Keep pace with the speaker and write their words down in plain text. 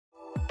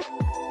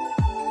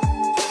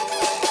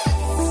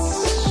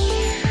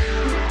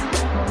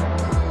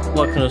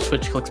Welcome to the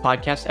Switch Clicks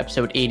Podcast,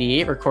 episode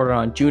 88, recorded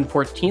on June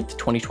 14th,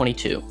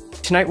 2022.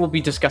 Tonight we'll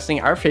be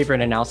discussing our favorite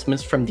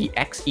announcements from the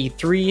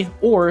XE3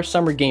 or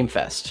Summer Game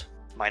Fest.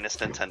 Minus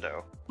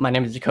Nintendo. My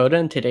name is Dakota,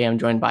 and today I'm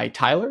joined by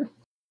Tyler.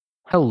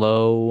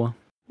 Hello.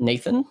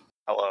 Nathan.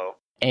 Hello.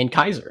 And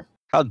Kaiser.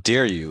 How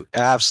dare you?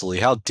 Absolutely,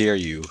 how dare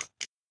you?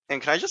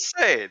 And can I just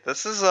say,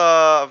 this is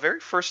a very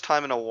first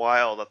time in a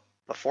while that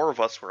the four of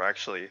us were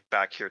actually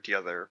back here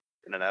together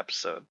in an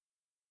episode.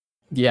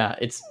 Yeah,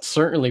 it's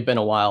certainly been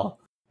a while.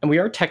 And we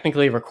are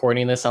technically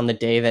recording this on the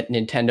day that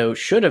Nintendo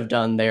should have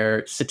done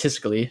their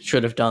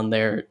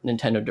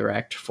Nintendo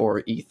Direct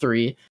for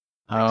E3.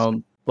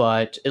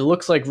 But it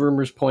looks like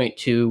rumors point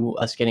to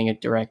us getting a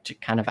Direct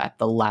kind of at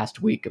the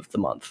last week of the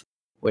month,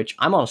 which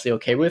I'm honestly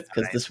okay with,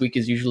 because this week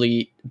is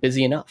usually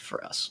busy enough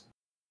for us.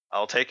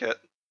 I'll take it.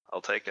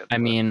 I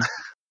mean,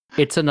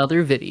 it's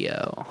another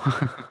video.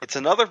 It's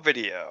another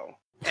video.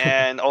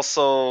 And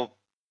also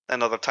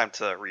another time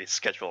to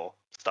reschedule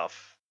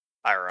stuff.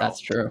 IRL.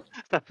 That's true.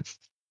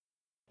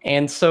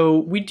 And so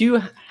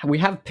we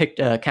have picked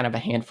kind of a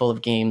handful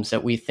of games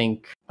that we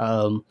think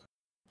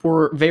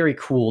were very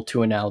cool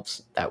to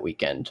announce that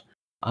weekend.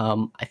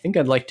 I think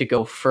I'd like to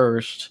go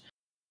first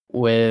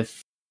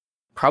with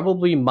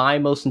probably my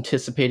most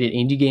anticipated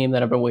indie game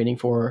that I've been waiting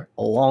for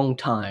a long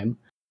time,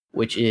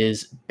 which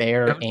is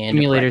Bear and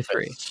Simulator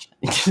Breakfast.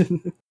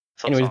 3.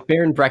 Anyways,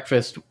 Bear and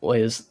Breakfast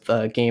was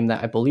the game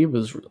that I believe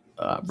was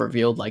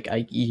revealed like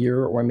a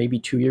year or maybe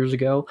 2 years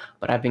ago,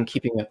 but I've been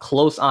keeping a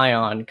close eye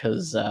on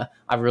because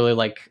I really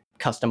like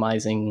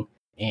customizing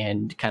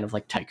and kind of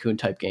like tycoon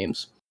type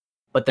games.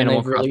 But then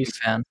Animal they've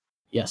released... fan.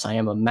 Yes, I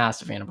am a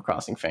massive Animal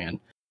Crossing fan.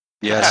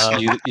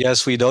 Yes,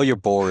 yes, we know you're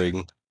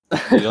boring.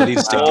 You don't need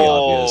to state the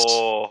obvious.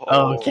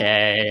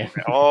 Okay.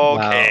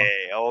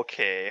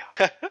 Okay.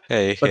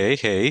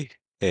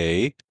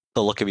 Hey.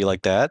 Don't look at me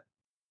like that.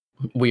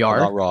 We are.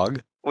 I'm not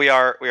wrong. We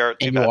are.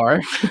 And you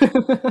are.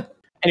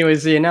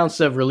 Anyways, they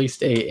announced a release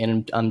date,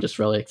 and I'm just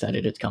really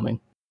excited it's coming.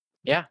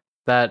 Yeah,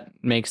 that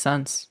makes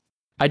sense.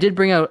 I did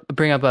bring up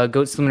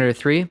Goat Simulator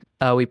 3.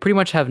 We pretty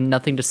much have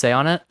nothing to say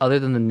on it, other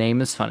than the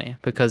name is funny,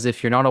 because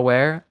if you're not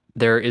aware,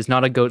 there is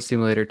not a Goat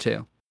Simulator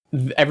 2.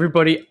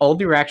 All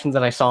the reactions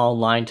that I saw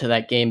online to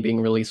that game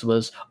being released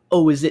was,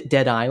 oh, is it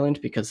Dead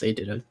Island? Because they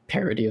did a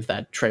parody of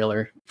that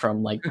trailer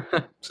from like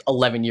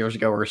 11 years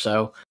ago or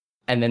so.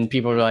 And then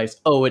people realized,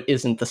 oh, it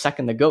isn't the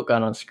second the goat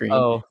got on screen.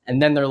 Oh.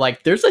 And then they're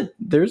like, there's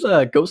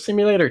a Goat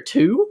Simulator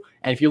 2?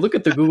 And if you look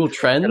at the Google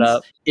Trends,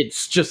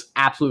 it's just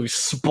absolutely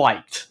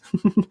spiked.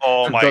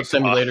 Oh for my Goat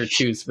Simulator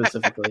 2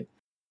 specifically.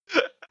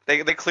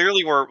 They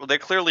clearly were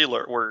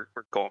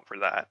going for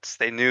that.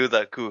 They knew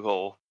that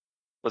Google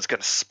was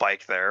going to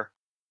spike there.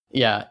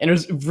 Yeah, and it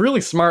was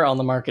really smart on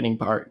the marketing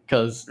part,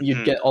 because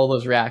you'd get all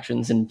those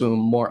reactions and boom,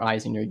 more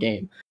eyes in your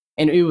game.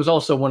 And it was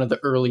also one of the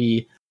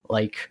early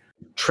like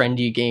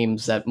trendy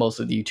games that most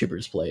of the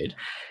YouTubers played.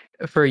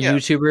 For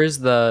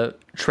YouTubers, the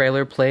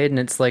trailer played, and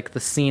it's like the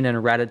scene in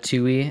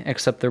Ratatouille,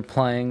 except they're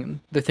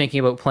thinking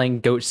about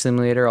playing Goat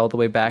Simulator all the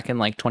way back in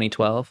like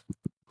 2012.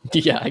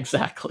 Yeah,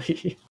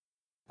 exactly.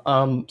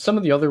 Some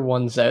of the other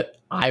ones that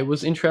I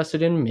was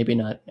interested in, maybe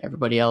not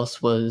everybody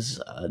else, was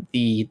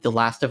the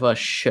Last of Us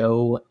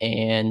show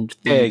and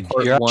the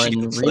Part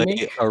 1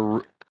 remake.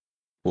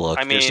 Look,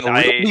 I mean,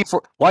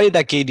 why did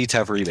that game need to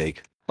have a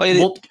remake?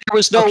 There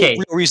was no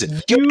real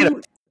reason. You get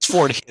a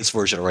PS4 enhanced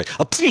version, alright?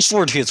 A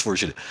PS4 enhanced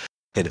version.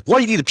 And why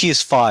do you need a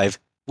PS5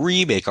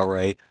 remake,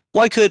 alright?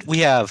 Why could we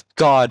have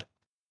God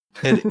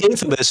an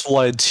Infamous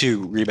 1 and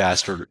 2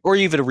 remastered, or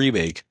even a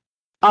remake?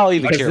 I don't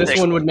even care. This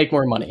one would make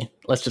more money.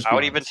 Let's just. I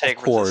would even take.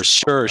 Of course,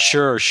 sure.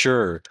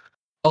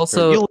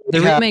 Also, the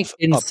remake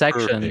in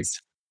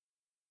sections.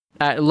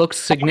 It looks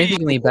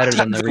significantly better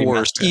than the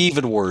remaster.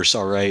 Even worse.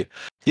 All right.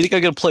 You think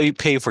I'm gonna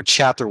pay for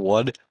Chapter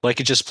 1 when I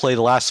could just play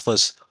The Last of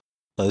Us,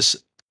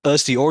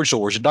 the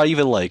original version, not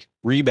even like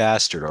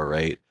remastered? All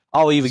right.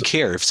 I don't even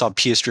care if it's on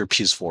PS3 or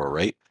PS4.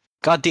 Right?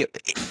 God damn,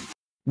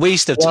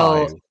 waste of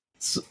time.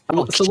 So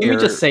let me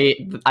just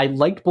say, I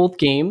liked both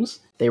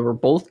games. They were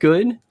both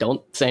good.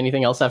 Don't say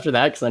anything else after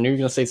that, because I knew you were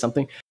going to say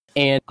something.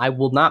 And I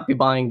will not be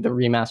buying the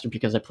remaster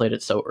because I played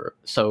it so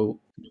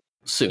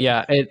soon.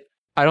 Yeah,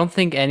 I don't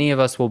think any of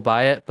us will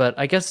buy it, but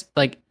I guess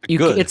like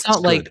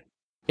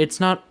it's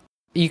not.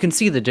 You can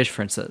see the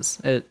differences.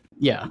 It's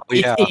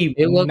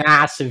a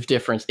massive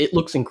difference. It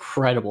looks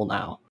incredible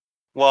now.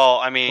 Well,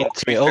 I mean,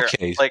 okay.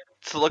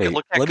 Looking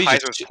at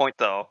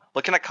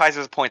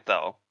Kaiser's point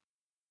though.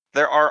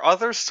 There are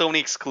other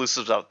Sony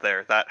exclusives out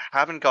there that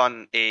haven't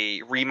gotten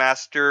a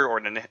remaster or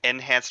an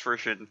enhanced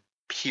version,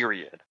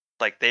 period.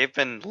 Like, they've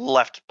been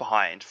left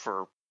behind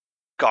for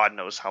God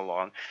knows how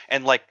long.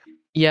 And, like...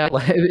 Yeah,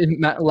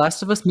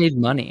 Last of Us made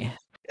money.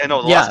 I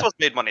know, Last of Us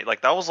made money.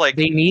 Like, that was like...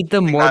 They need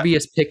the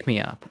Morbius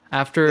pick-me-up.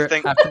 After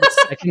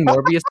the second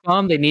Morbius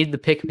bomb, they need the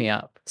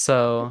pick-me-up.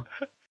 So,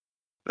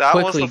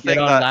 quickly get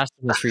on Last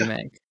of Us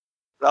remake.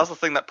 That was the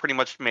thing that pretty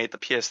much made the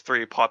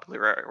PS3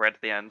 popular right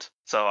at the end.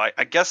 So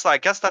I guess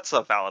that's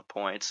a valid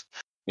point.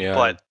 Yeah.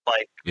 But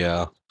like,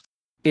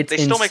 it's they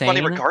still make money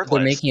insane regardless.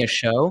 they're making a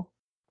show,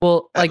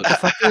 Well, like the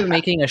fact that they're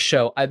making a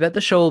show, I bet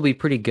the show will be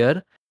pretty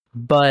good,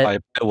 but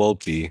it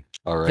won't be.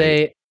 All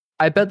right.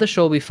 I bet the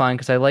show will be fine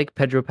because I like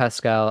Pedro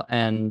Pascal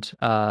and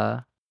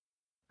I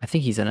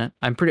think he's in it.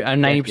 I'm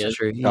 90%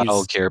 sure. I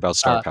don't care about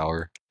star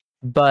power.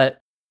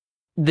 But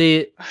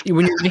when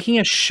you're making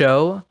a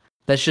show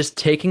that's just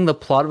taking the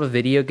plot of a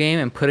video game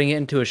and putting it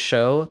into a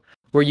show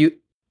where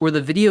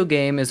the video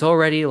game is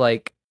already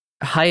like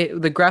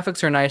the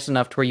graphics are nice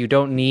enough to where you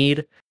don't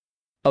need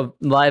a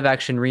live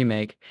action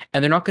remake,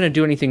 and they're not going to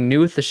do anything new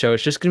with the show.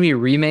 It's just going to be a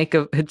remake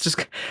of. It's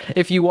just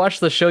if you watch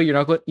the show,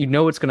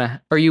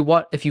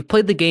 if you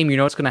played the game, you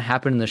know what's going to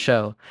happen in the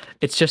show.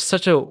 It's just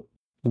such a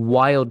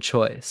wild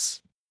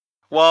choice.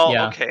 Well,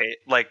 okay,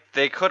 like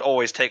they could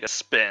always take a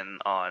spin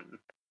on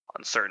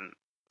certain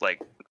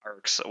like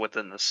arcs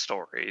within the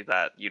story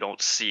that you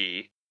don't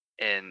see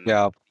in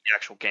the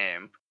actual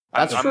game.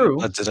 That's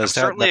true. I'm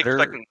certainly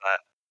expecting that.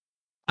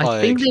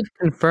 I think they've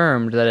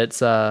confirmed that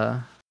it's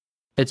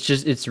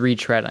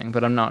retreading,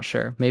 but I'm not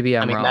sure. Maybe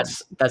I'm wrong.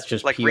 That's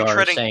just like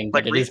PR saying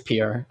that it is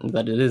PR,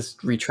 that it is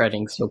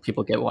retreading, so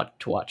people get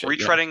to watch it.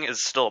 Retreading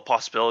is still a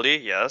possibility,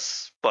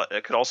 yes, but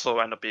it could also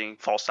end up being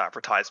false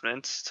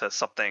advertisements to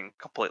something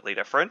completely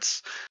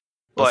different.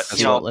 But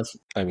let's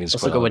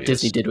look at what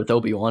Disney did with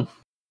Obi-Wan.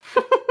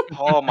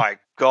 Oh my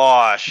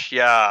gosh,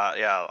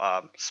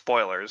 yeah.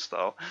 Spoilers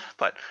though,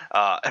 but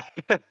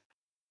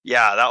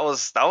yeah, that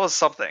was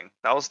something.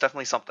 That was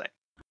definitely something.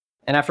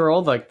 And after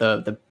all, like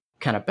the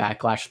kind of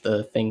backlash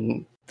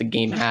the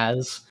game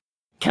has,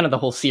 kind of the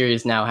whole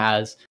series now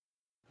has,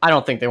 I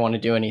don't think they want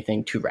to do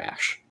anything too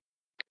rash.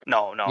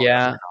 No.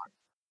 Yeah,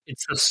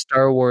 it's a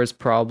Star Wars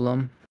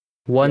problem.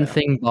 One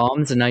thing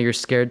bombs, and now you're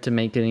scared to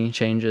make any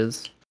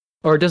changes.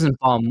 Or it doesn't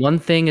bomb. One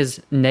thing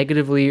is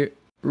negatively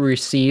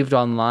received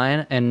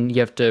online, and you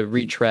have to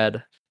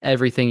retread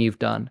everything you've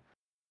done.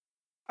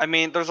 I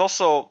mean, there's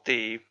also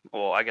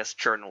I guess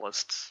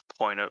journalists'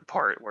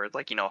 part where,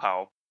 like, you know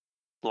how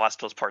The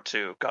Last of Us Part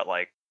 2 got,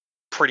 like,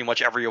 pretty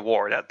much every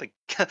award at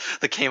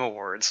the Game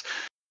Awards.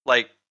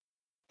 Like,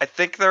 I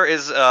think there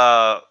is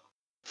a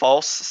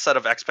false set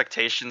of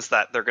expectations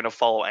that they're going to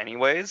follow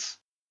anyways,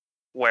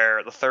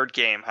 where the third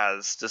game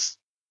has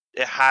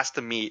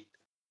to meet,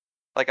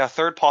 like, a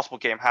third possible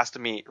game has to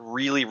meet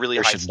really, really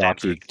high standards. There should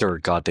not be a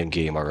third goddamn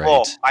game, alright?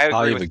 Well, I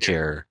don't even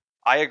care.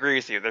 I agree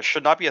with you. There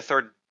should not be a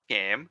third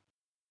game,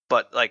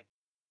 but, like,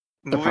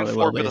 moving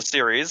forward with the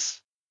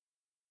series,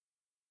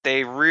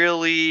 they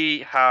really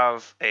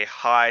have a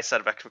high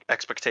set of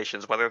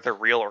expectations, whether they're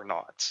real or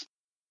not.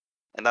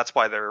 And that's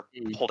why they're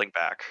holding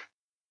back.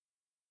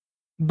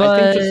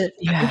 But I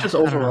think just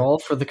overall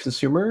for the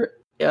consumer,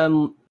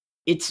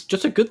 it's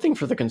just a good thing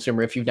for the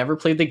consumer. If you've never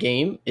played the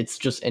game, it's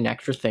just an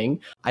extra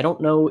thing. I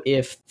don't know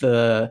if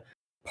the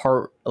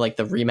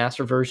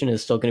remaster version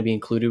is still going to be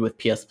included with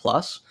PS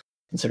Plus,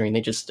 considering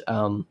they just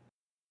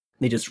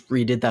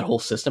redid that whole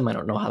system. I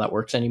don't know how that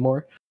works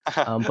anymore.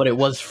 But it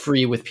was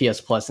free with PS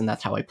Plus, and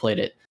that's how I played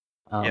it.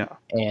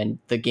 And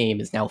the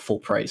game is now full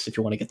price if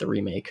you want to get the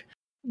remake.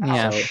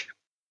 Yeah.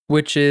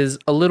 Which is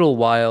a little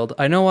wild.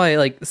 I know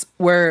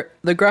where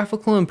the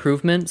graphical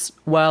improvements,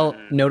 while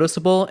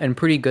noticeable and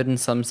pretty good in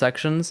some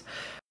sections,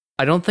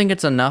 I don't think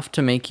it's enough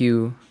to make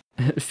you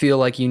feel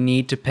like you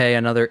need to pay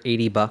another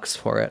 $80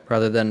 for it,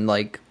 rather than,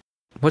 like,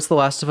 what's The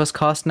Last of Us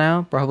cost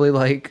now? Probably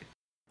like...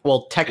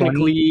 Well,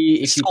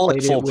 technically, if you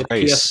played it with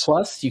PS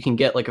Plus, you can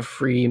get a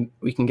free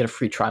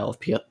trial of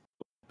PS.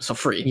 So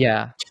free.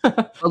 Yeah.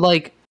 But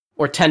like,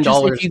 or $10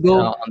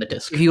 on the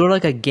disc. If you go to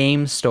like a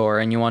game store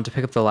and you want to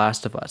pick up The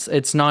Last of Us,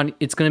 it's going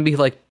to be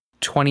like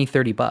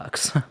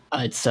 $20-$30.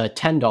 It's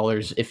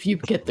 $10 if you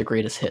get the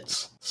greatest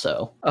hits.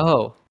 So.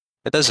 Oh.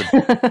 It doesn't.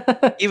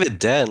 Even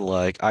then,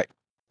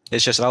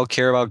 it's just I don't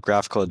care about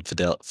graphical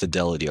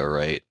fidelity. All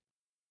right.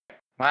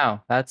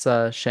 Wow, that's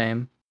a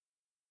shame.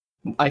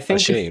 I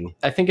think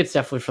it's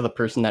definitely for the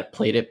person that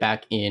played it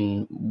back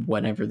in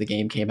whenever the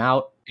game came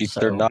out.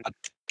 They're not.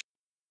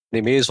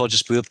 They may as well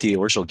just boot up the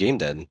original game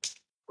then.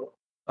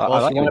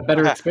 Well, if you want a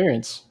better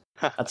experience,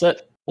 that's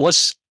it.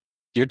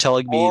 You're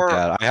telling me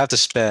that I have to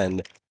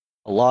spend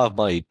a lot of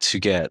money to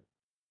get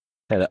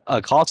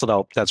a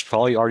console that's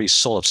probably already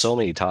sold so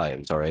many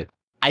times? All right.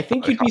 I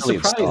think you'd be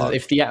surprised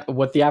if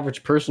what the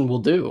average person will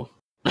do.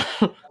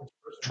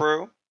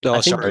 True. No,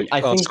 sorry.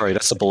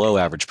 That's the below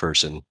average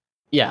person.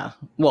 Yeah,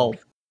 well,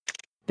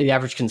 the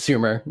average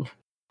consumer.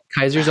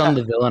 Kaiser's on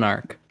the villain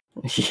arc.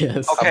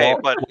 Yes. Okay,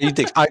 but you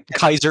think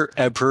Kaiser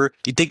Emperor?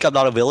 You think I'm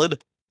not a villain?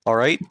 All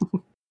right.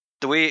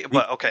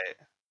 Okay.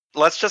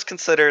 Let's just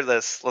consider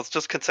this. Let's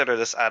just consider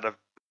this at a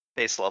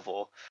base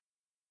level.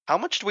 How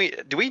much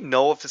do we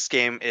know if this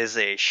game is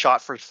a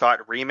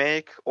shot-for-shot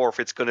remake, or if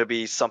it's going to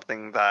be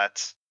something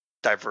that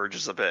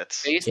diverges a bit?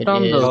 Based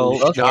on the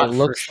look, it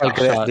looks like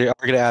they are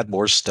going to add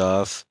more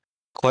stuff.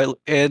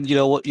 And you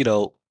know what?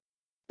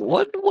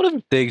 One of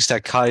the things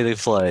that kind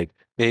of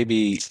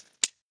maybe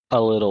a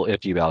little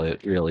iffy about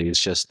it really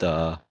is just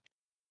how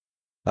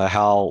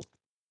one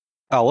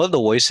of the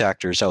voice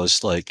actors that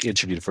was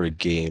interviewed for a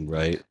game,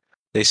 right?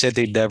 They said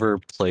they never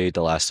played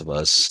The Last of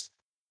Us.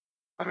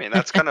 I mean,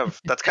 that's kind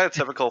of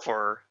typical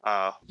for.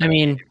 I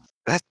mean,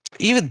 that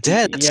even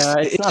dead.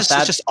 It's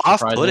just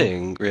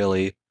off-putting,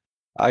 really.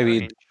 I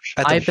mean,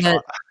 I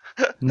bet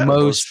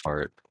most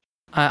part.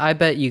 I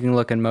bet you can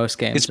look in most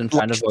games and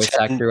find a voice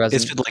actor who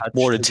hasn't. It's been like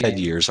more than 10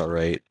 years, all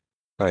right.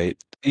 Right.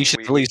 You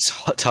should at least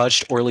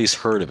touched or at least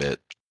heard of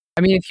it.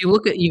 I mean, if you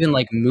look at even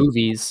like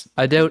movies,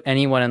 I doubt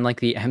anyone in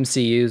like the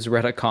MCU's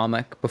read a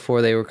comic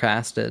before they were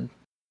casted.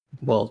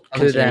 Well,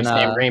 considering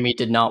Sam Raimi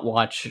did not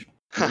watch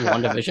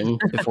WandaVision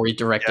before he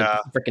directed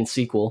the freaking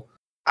sequel.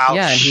 Ouch.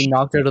 Yeah, and he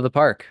knocked it out of the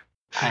park.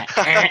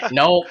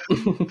 No.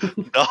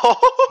 No.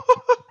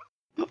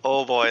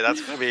 Oh boy,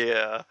 that's gonna be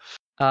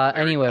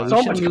anyway, we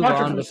should move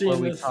on before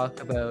we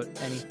talk about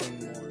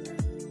anything more.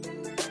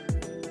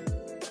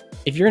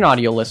 If you're an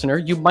audio listener,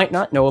 you might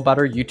not know about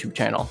our YouTube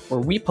channel, where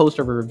we post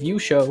a review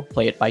show,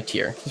 Play It by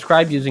Tier.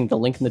 Subscribe using the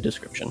link in the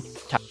description.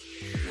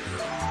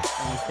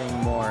 Anything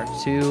more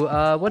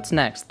to what's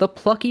next? The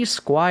Plucky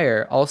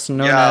Squire, also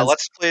known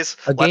as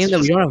a game that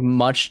we don't have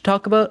much to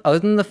talk about, other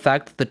than the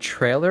fact that the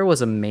trailer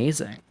was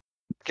amazing.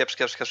 Skip.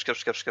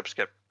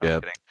 Yeah.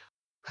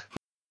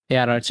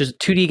 Yeah, no, it's just a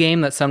 2D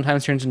game that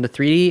sometimes turns into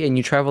 3D, and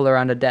you travel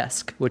around a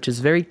desk, which is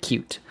very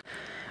cute.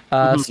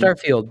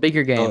 Starfield,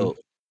 bigger game. Oh.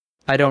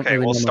 I don't really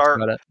know much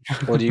about it.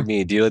 What do you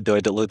mean? Does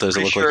it look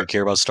like you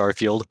care about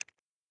Starfield?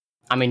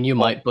 I mean, you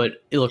might,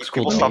 but it looks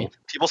cool to me.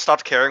 People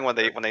stopped caring when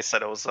they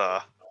said it was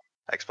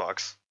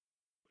Xbox.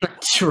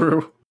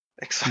 True.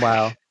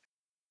 Wow.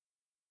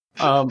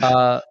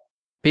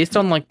 Based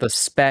on like the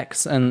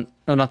specs and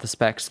not the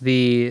specs,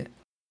 the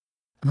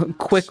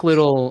quick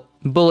little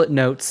bullet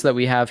notes that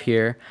we have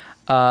here,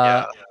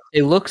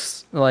 it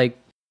looks like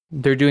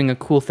they're doing a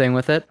cool thing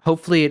with it.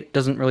 Hopefully it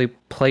doesn't really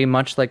play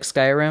much like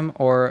Skyrim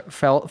or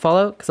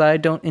Fallout, because I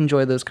don't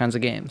enjoy those kinds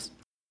of games.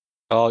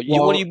 Oh,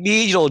 what do you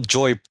mean you don't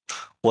enjoy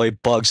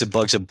bugs and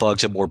bugs and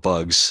bugs and more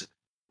bugs?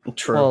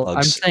 True. Well,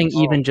 I'm saying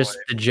even just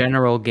the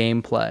general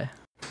gameplay.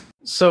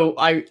 So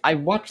I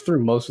watched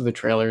through most of the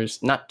trailers,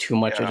 not too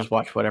much. I just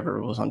watched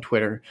whatever was on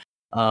Twitter.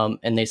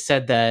 And they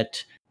said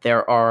that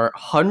there are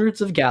hundreds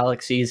of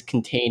galaxies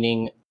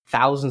containing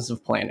thousands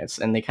of planets,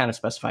 and they kind of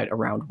specified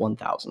around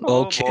 1,000.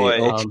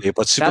 Okay,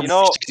 but Super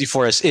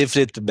 64 has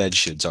infinite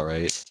dimensions, all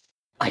right?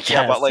 I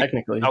guess, but like,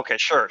 technically. Okay,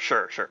 sure.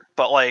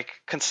 But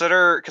like,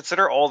 consider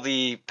all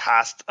the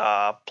past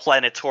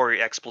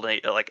planetary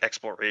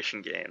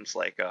exploration games,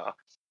 like I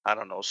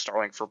don't know,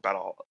 Starlink for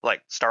Battle,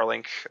 like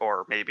Starlink,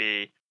 or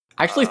maybe.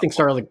 I actually think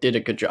Starlink did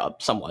a good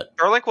job, somewhat.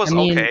 Starlink was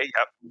okay.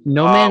 Yep.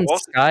 No Man's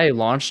Sky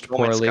launched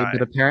poorly,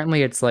 but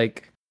apparently it's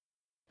like.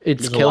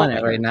 It's killing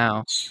it right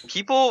now.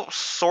 People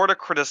sort of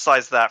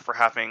criticize that for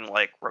having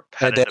like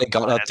repetitive. And then it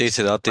got updates,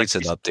 and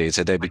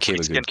then it became a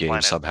good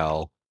game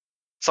somehow.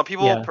 Some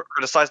people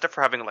criticized it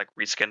for having like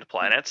reskinned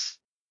planets.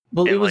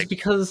 Well, it was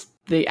because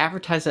they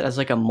advertised it as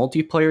like a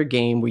multiplayer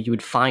game where you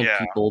would find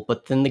people,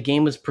 but then the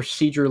game was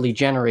procedurally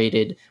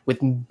generated with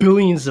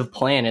billions of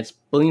planets,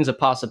 billions of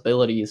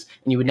possibilities,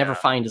 and you would never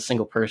find a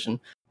single person.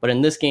 But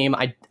in this game,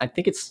 I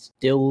think it's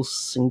still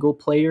single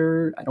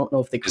player. I don't know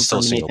if they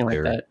confirmed anything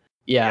like that.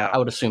 Yeah, I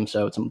would assume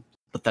so. It's a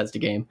Bethesda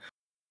game.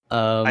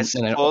 And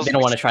they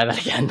don't want to try that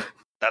again.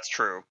 That's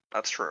true.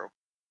 What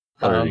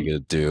are you going to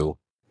do?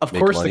 Of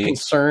course, the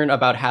concern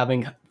about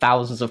having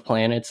thousands of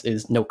planets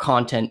is no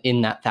content in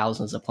that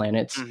thousands of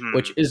planets,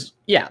 which is,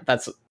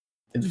 it's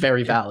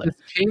very valid. If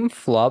this game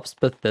flops,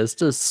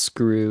 Bethesda's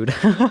screwed.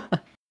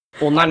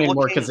 Well, not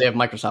anymore because they have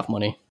Microsoft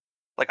money.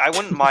 Like, I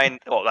wouldn't mind...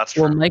 Well, that's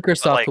true. Well,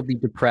 Microsoft will be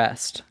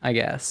depressed, I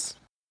guess.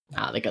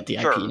 They got the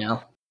IP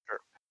now.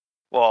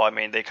 Well, I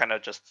mean, they kind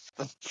of just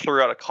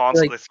threw out a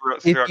console. They threw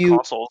out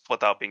consoles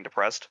without being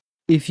depressed.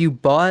 If you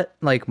bought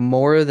like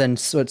more than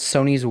what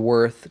Sony's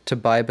worth to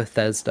buy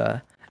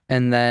Bethesda,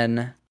 and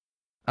then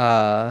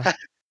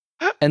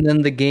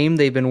the game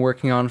they've been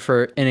working on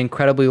for an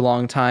incredibly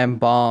long time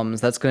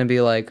bombs, that's going to be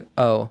like,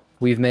 oh,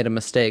 we've made a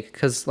mistake.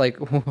 Because like,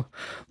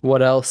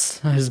 what else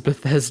is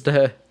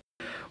Bethesda?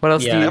 What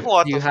else do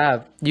you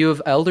have? You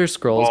have Elder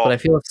Scrolls, but I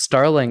feel if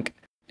Starfield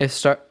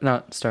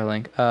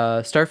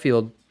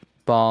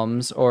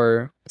bombs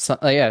or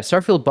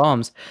Starfield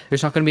bombs,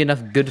 there's not going to be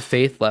enough good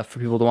faith left for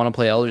people to want to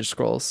play Elder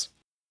Scrolls.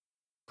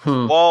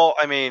 Well,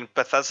 I mean,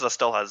 Bethesda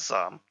still has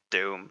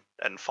Doom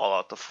and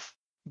Fallout.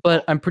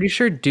 But I'm pretty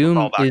sure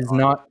Doom is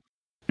not.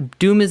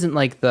 Doom isn't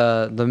like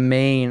the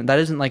main. That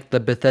isn't like the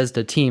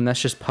Bethesda team.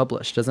 That's just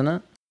published, isn't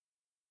it?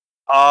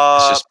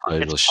 It's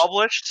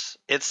published.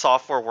 Its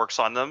software works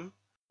on them.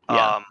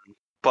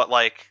 But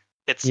like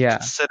it's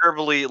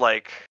considerably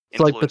like.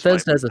 So like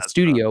Bethesda as a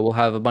studio will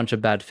have a bunch of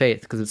bad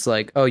faith because it's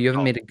like, oh, you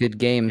haven't made a good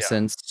game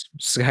since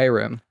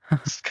Skyrim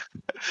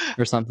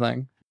or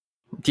something.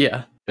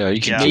 Yeah.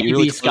 You can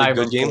maybe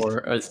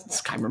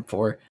Skyrim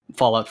 4,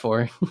 Fallout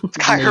 4.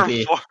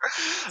 Skyrim 4.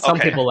 Some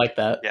people like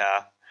that.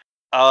 Yeah.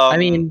 I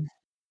mean,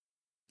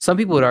 some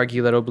people would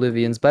argue that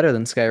Oblivion's better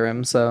than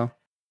Skyrim, so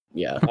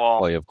yeah.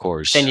 Well, of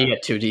course. Then you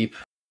get too deep.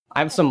 I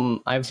have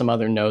some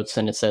other notes,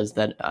 and it says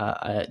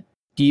that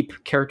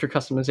deep character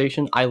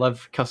customization. I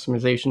love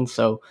customization,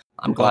 so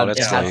I'm glad it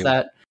has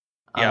that.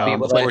 Yeah,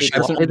 it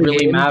doesn't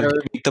really matter.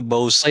 The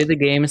most play the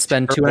game,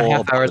 spend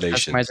 2.5 hours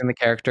customizing the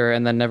character,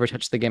 and then never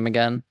touch the game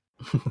again.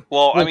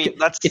 Well, I mean,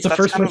 it's a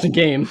first-person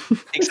game.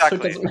 Exactly.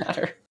 So it doesn't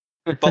matter.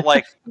 But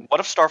like, what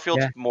if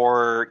Starfield's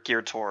more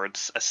geared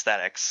towards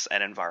aesthetics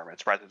and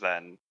environments rather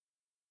than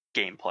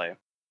gameplay?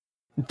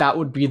 That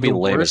would be the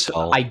worst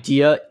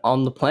idea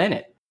on the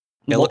planet.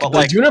 Yeah, look at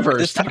the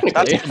universe. Technically,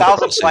 that's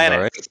 1,000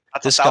 planets. Right?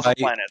 That's 1,000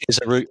 planets.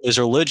 Is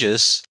a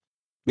religious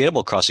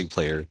Animal Crossing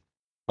player.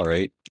 All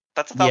right.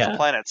 That's 1,000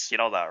 planets. You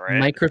know that,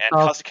 right?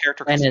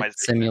 Microsoft Planet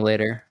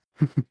Simulator.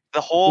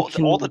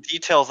 All the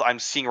details I'm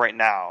seeing right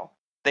now,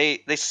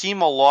 they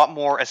seem a lot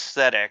more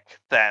aesthetic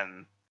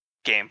than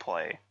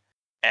gameplay,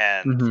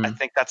 and I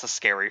think that's a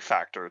scary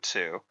factor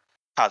too.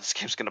 How this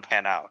game's gonna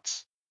pan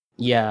out.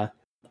 Yeah,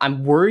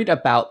 I'm worried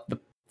about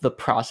the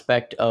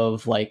prospect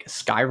of like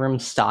Skyrim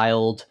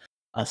styled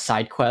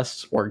side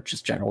quests or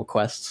just general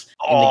quests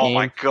in the game. Oh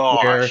my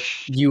gosh! Where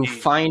you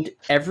find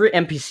every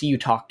NPC you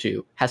talk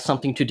to has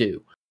something to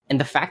do. And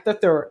the fact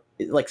that they're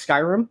like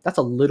Skyrim, that's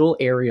a little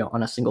area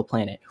on a single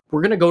planet.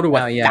 We're gonna go to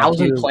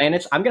 1,000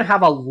 planets. I'm gonna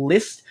have a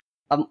list.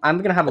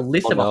 I'm gonna have a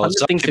list of 100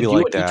 things to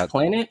do at each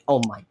planet.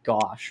 Oh my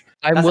gosh!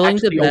 I'm willing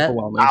to bet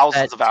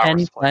that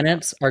 10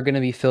 planets are going to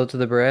be filled to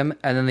the brim,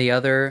 and then the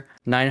other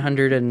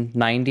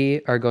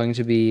 990 are going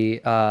to be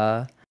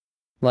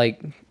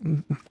like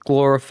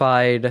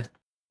glorified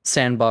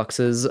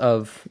sandboxes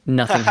of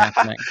nothing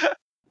happening.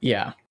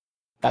 Yeah,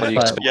 all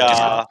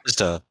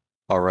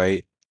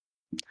right.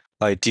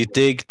 Do you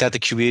think that the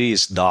community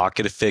is not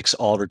going to fix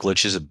all their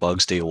glitches and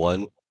bugs day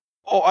one?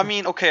 Oh, I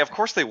mean, okay, of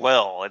course they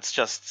will. It's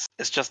just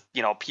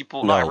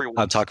people. No, not everyone.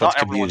 I'm talking about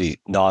the community,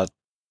 not.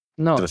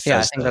 No, yeah,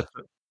 I think that's.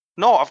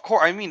 No, of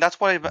course. I mean, that's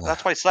what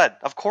I said.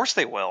 Of course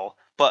they will,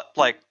 but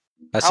like,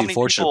 that's the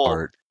unfortunate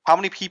part. How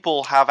many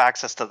people have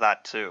access to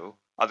that too,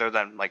 other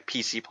than like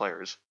PC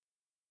players?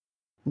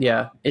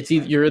 Yeah, it's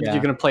either you're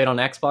going to play it on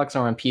Xbox or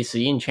on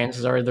PC, and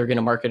chances are they're going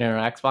to market it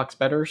on Xbox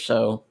better.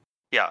 So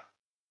yeah,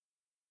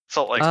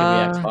 so like it's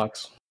going to be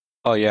Xbox.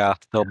 Oh yeah,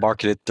 they'll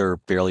market it their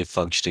barely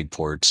functioning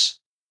ports.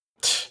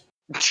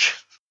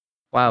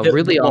 Wow,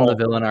 really on the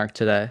villain arc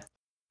today.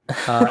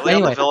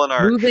 Anyway,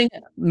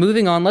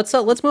 moving on. Let's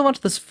move on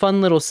to this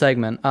fun little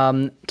segment.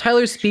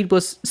 Tyler's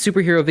Speedblitz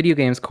Superhero Video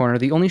Games Corner,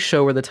 the only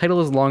show where the title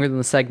is longer than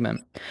the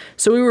segment.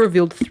 So we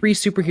revealed 3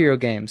 superhero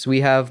games.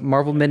 We have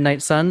Marvel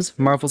Midnight Suns,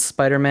 Marvel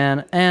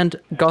Spider-Man, and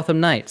Gotham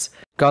Knights.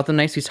 Gotham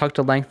Knights we talked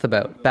at length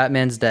about.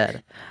 Batman's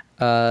dead.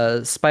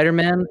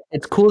 Spider-Man,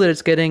 it's cool that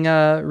it's getting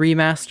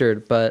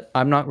remastered, but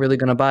I'm not really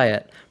gonna buy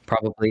it.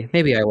 Probably.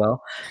 Maybe I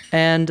will.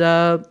 And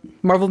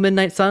Marvel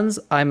Midnight Suns,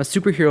 I'm a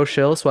superhero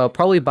shill, so I'll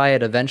probably buy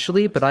it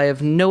eventually, but I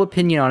have no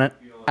opinion on it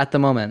at the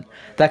moment.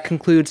 That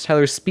concludes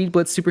Tyler's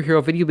Speedblitz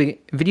Superhero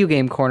Video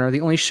Game Corner, the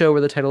only show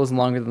where the title is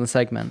longer than the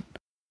segment,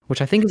 which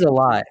I think is a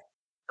lie.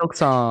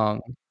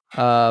 Silksong.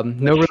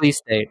 No release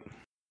date.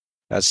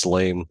 That's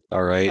lame.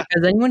 All right.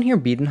 Has anyone here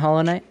beaten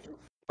Hollow Knight?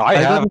 I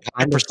have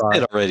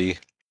 100% already.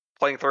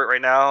 Playing through it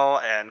right now,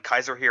 and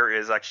Kaiser here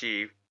is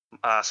actually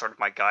sort of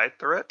my guide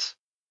through it.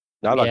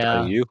 No, I'm not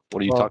telling you.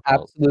 What are you talking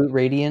about? Absolute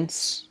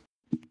Radiance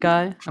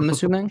guy, I'm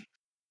assuming.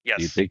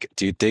 Yes.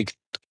 Do you think?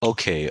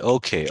 Okay.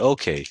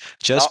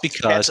 Just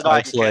because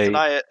I play,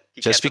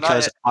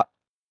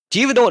 do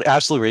you even know what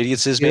Absolute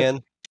Radiance is,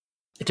 man?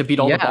 To beat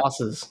all the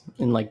bosses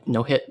in like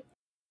no hit.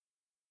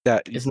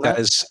 That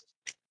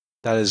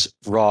is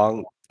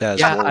wrong.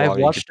 I've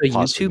watched a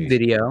YouTube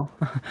video.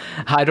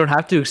 I don't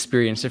have to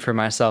experience it for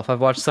myself. I've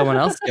watched someone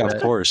else do it.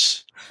 Of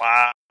course.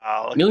 Wow.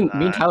 Me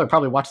and Tyler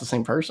probably watched the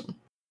same person.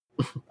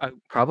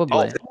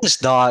 Probably. That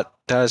is not.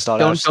 Don't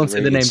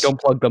say the name. Don't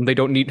plug them. They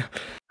don't need.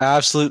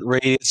 Absolute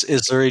Radiance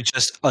is literally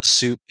just a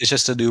soup. It's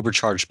just an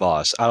Uber-charged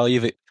boss. I don't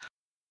even.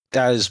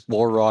 That is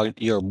more wrong.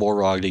 You're more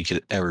wrong than you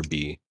could ever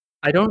be.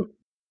 I don't.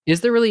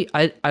 Is there really?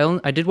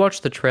 I did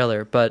watch the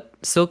trailer, but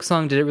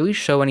Silksong, did it really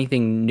show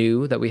anything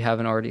new that we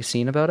haven't already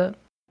seen about it?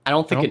 I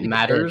don't think it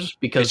matters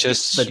because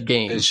it's the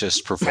game. It's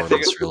just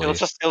performance, really.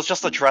 It was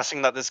just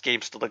addressing that this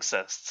game still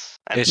exists.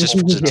 It's just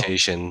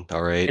presentation,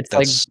 all right? It's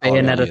that's like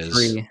Bayonetta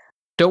 3.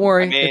 Don't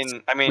worry.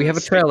 I mean, we have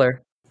a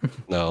trailer.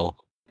 No.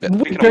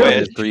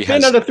 Bayonetta 3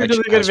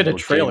 doesn't get a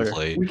trailer.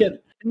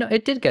 No,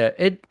 it did get it.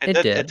 It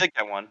did. It did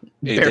get one.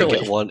 It did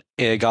get one,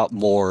 and it got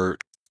more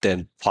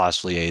than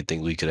possibly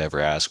anything we could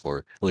ever ask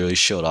for. Literally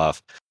showed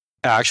off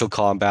actual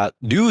combat,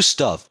 new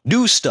stuff.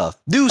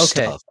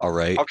 All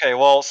right. Okay.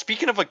 Well,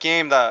 speaking of a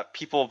game that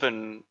people have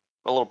been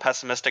a little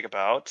pessimistic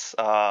about,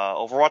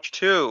 Overwatch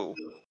 2,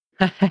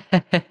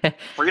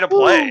 free to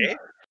play.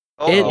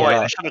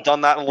 I should have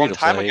done that a long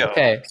time ago.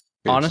 Okay.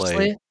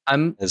 Honestly,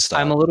 I'm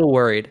a little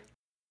worried.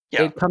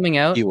 Yeah. It coming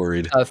out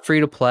free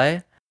to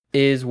play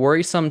is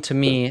worrisome to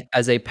me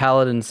as a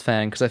Paladins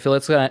fan because I feel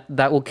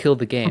that will kill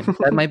the game.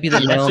 That might be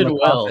the nail in the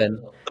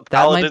coffin.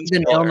 That might be the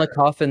nail in the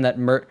coffin that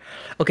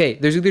Okay,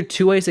 there's either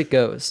 2 ways it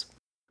goes.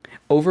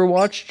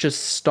 Overwatch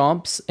just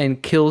stomps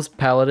and kills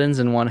Paladins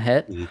in one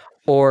hit,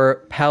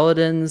 or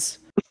Paladins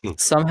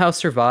somehow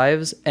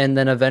survives and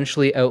then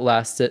eventually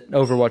outlasts it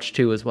Overwatch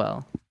 2 as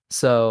well.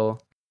 So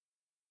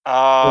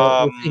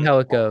We'll see how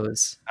it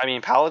goes. I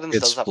mean, Paladins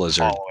does have a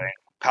following.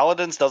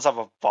 Paladins does have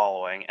a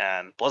following,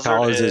 and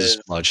Blizzard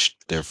is much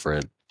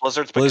different.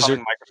 Blizzard's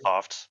becoming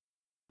Microsoft.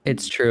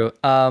 It's true.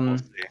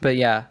 But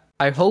yeah,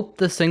 I hope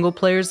the single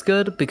player is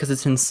good because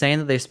it's insane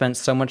that they spent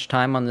so much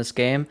time on this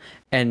game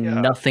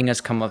and nothing has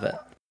come of it.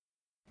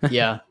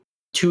 Yeah,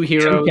 2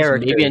 heroes,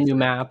 maybe a new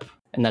map,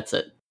 and that's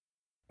it.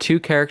 2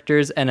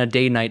 characters and a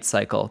day-night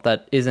cycle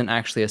that isn't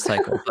actually a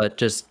cycle, but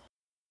just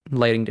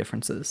lighting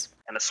differences.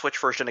 And a Switch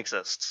version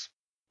exists.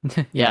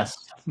 Yes.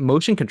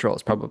 Motion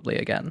controls probably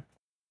again.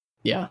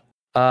 Yeah.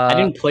 I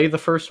didn't play the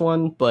first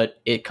one,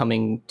 but it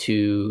coming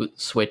to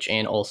Switch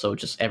and also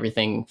just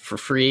everything for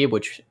free,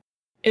 which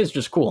is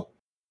just cool.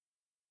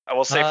 I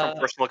will say from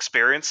personal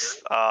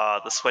experience,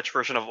 the Switch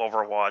version of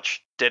Overwatch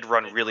did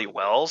run really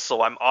well,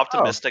 so I'm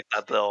optimistic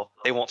that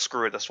they won't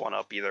screw this one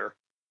up either.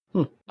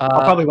 I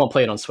probably won't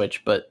play it on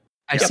Switch, but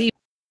I see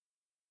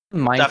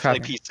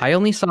Minecraft. I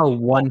only saw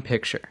one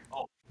picture.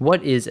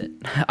 What is it?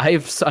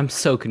 I'm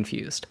so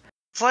confused.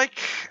 It's like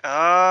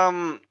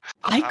I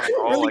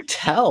couldn't really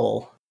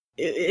tell.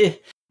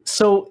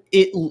 So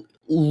it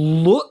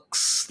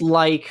looks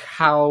like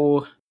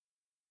how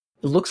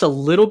it looks a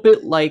little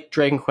bit like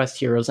Dragon Quest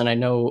Heroes, and I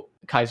know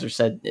Kaiser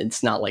said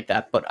it's not like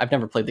that, but I've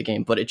never played the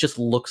game. But it just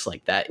looks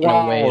like that in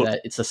a way that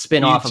it's a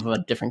spin-off of a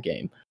different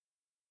game.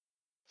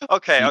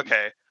 Okay.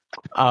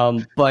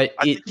 But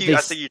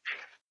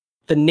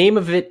the name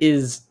of it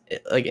is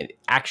like an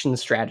action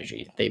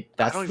strategy.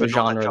 That's the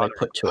genre they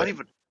put to it.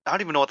 I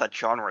don't even know what that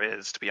genre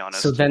is, to be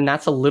honest. So then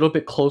that's a little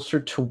bit closer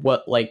to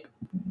what like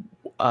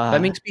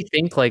that makes me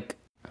think like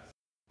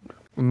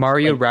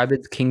Mario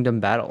Rabbids Kingdom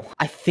Battle.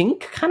 I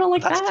think kind of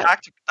like that.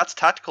 That's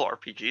tactical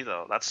RPG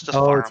though. That's just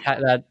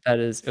that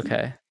is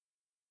okay.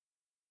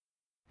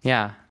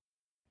 Yeah.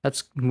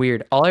 That's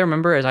weird. All I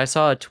remember is I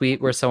saw a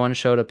tweet where someone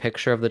showed a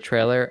picture of the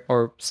trailer,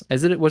 or I'm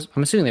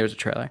assuming there was a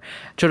trailer.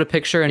 Showed a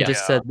picture and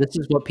just said, "This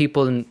is what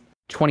people in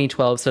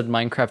 2012 said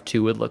Minecraft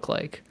 2 would look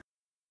like."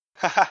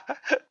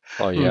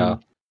 Oh yeah.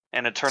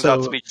 And it turned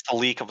out to be just a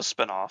leak of a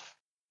spin-off.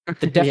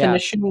 The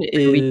definition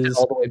is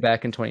all the way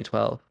back in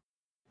 2012.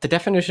 The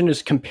definition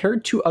is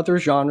compared to other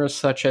genres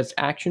such as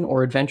action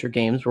or adventure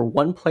games where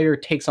one player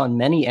takes on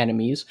many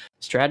enemies.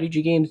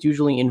 Strategy games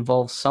usually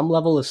involve some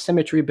level of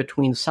symmetry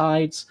between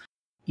sides.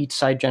 Each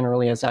side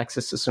generally has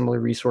access to similar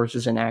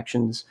resources and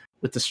actions,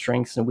 with the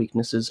strengths and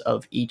weaknesses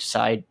of each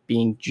side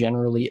being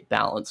generally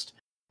balanced.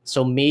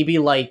 So maybe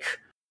like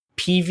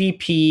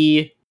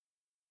PvP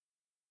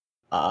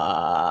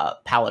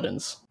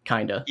Paladins,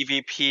 kinda.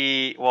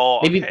 PvP, well,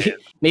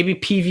 maybe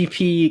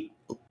PvP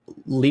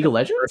League of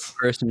Legends?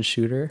 First-person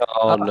shooter?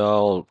 Oh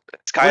no.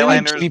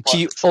 Skylanders.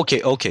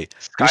 PvP, okay.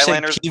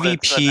 Skylanders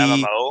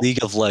PvP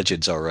League of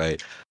Legends,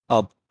 alright.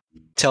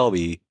 Tell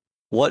me,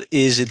 what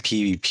is it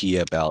PvP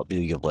about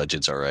League of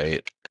Legends,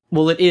 alright?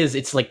 Well,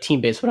 it's like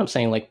team-based, but I'm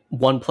saying like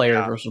one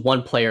player versus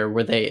one player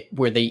where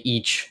they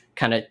each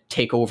kind of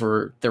take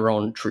over their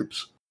own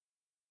troops.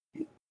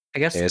 I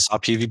guess it's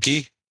not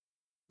PvP?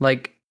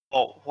 Like,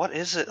 what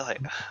is it like?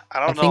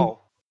 I don't know.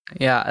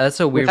 Yeah, that's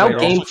a weird. Without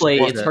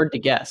gameplay, it's hard to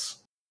guess.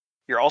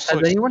 You're also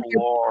Has anyone here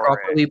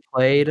properly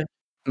played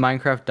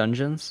Minecraft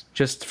Dungeons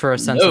just for a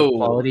sense of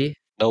quality?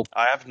 Nope.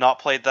 I have not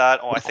played that.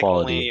 I think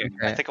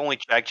only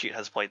Jagcheat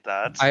has played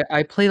that.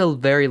 I played a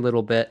very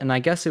little bit, and I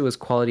guess it was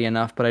quality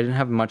enough, but I didn't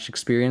have much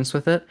experience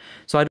with it,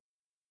 so I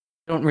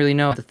don't really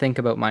know what to think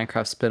about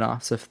Minecraft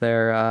spin-offs, if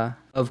they're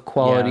of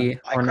quality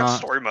or not.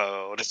 Story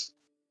mode.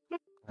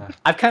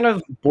 I've kind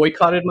of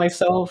boycotted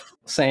myself,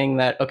 saying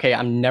that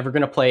I'm never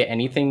going to play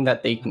anything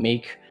that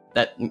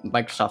that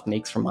Microsoft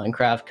makes for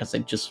Minecraft because I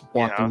just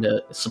want them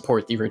to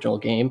support the original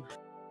game.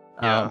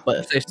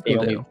 But they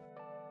still do.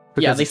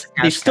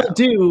 They still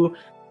do,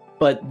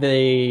 but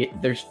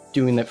they're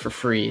doing it for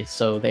free,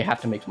 so they have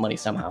to make money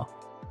somehow.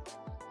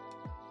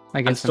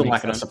 I'm still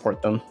not going to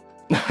support them.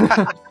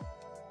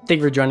 Thank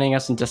you for joining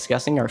us and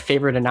discussing our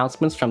favorite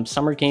announcements from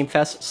Summer Game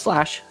Fest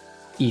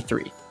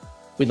 /E3.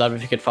 We'd love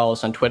if you could follow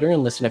us on Twitter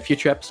and listen to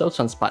future episodes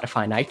on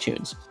Spotify and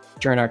iTunes.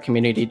 Join our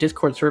community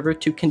Discord server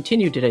to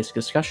continue today's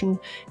discussion,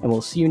 and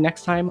we'll see you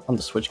next time on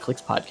the Switch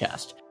Clicks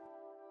podcast.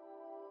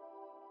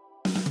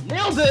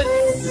 Nailed it!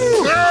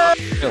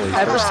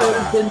 Episode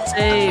has been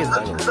saved!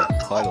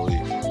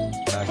 Finally.